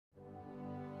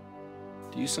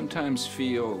Do you sometimes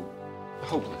feel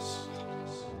hopeless?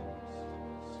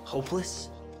 Hopeless?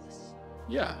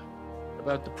 Yeah,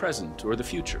 about the present or the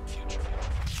future.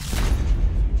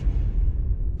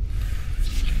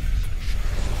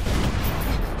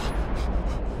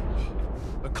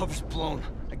 The cover's blown.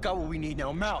 I got what we need now.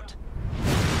 I'm out.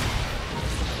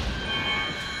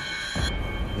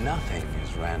 Nothing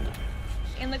is random.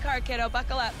 In the car, kiddo.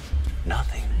 Buckle up.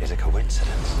 Nothing is a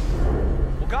coincidence.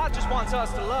 Well, God just wants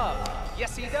us to love.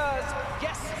 Yes, He does.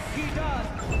 Yes, He does.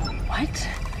 What?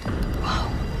 Whoa.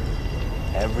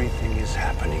 Everything is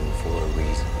happening for a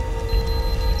reason.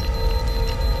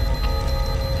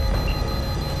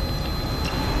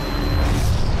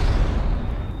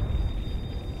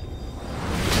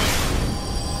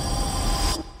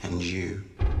 And you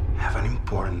have an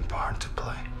important part to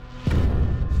play.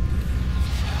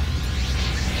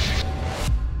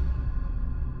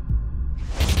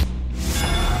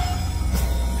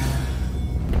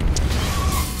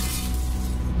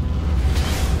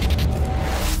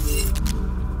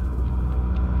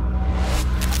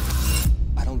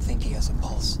 I don't think he has a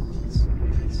pulse.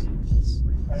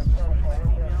 Wake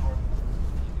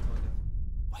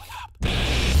up.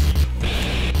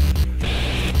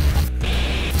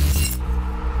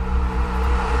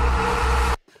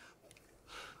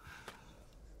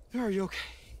 Are you okay?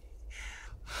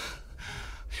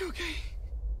 You okay?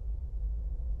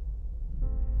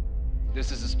 This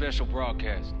is a special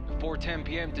broadcast. At 4:10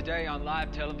 p.m. today on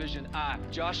live television,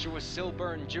 Joshua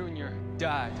Silburn Jr.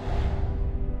 died.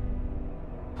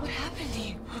 What happened to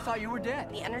you? I thought you were dead.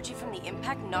 The energy from the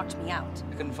impact knocked me out.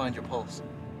 I couldn't find your pulse.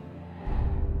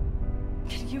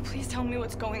 Can you please tell me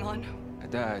what's going on? I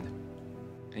died,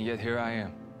 and yet here I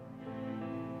am.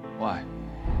 Why?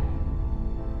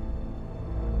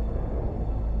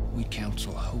 We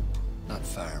counsel hope, not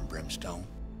fire and brimstone.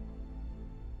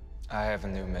 I have a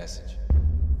new message.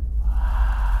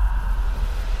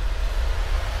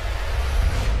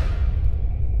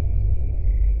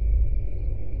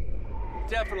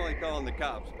 Definitely calling the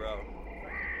cops, bro.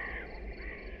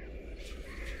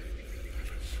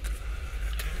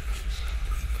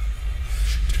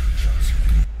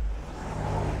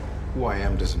 Who I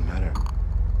am doesn't matter.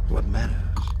 What matters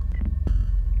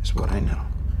is what I know.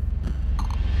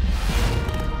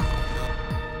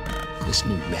 This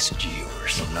new message of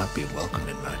yours will not be welcome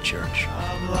in my church.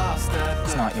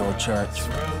 It's not your church.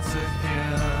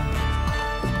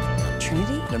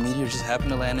 Trinity? The meteor just happened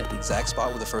to land at the exact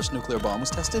spot where the first nuclear bomb was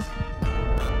tested?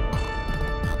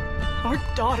 Our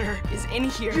daughter is in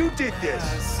here. You did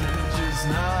this.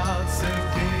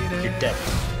 You're dead.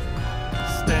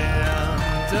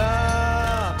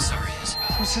 Sorry,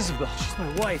 Isabel. Who's Isabel? She's my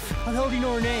wife. How the hell do you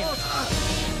know her name?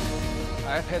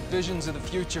 I've had visions of the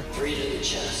future. 3 to the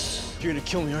chest. You're gonna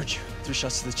kill me, aren't you? 3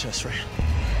 shots to the chest, right?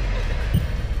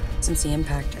 Since the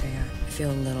impact, I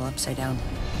feel a little upside down.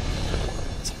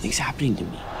 Something's happening to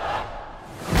me.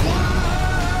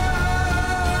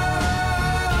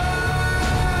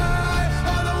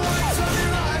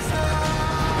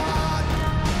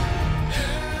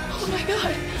 Oh my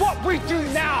God. What we do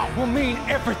now will mean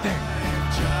everything.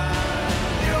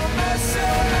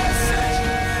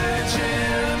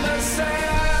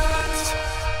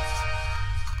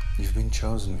 You've been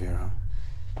chosen, Vera.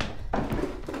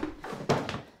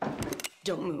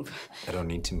 Don't move. I don't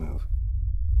need to move.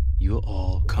 You'll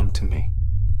all come to me.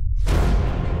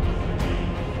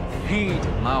 Heed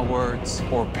my words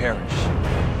or perish.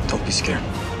 Don't be scared.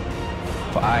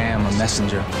 For I am a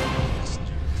messenger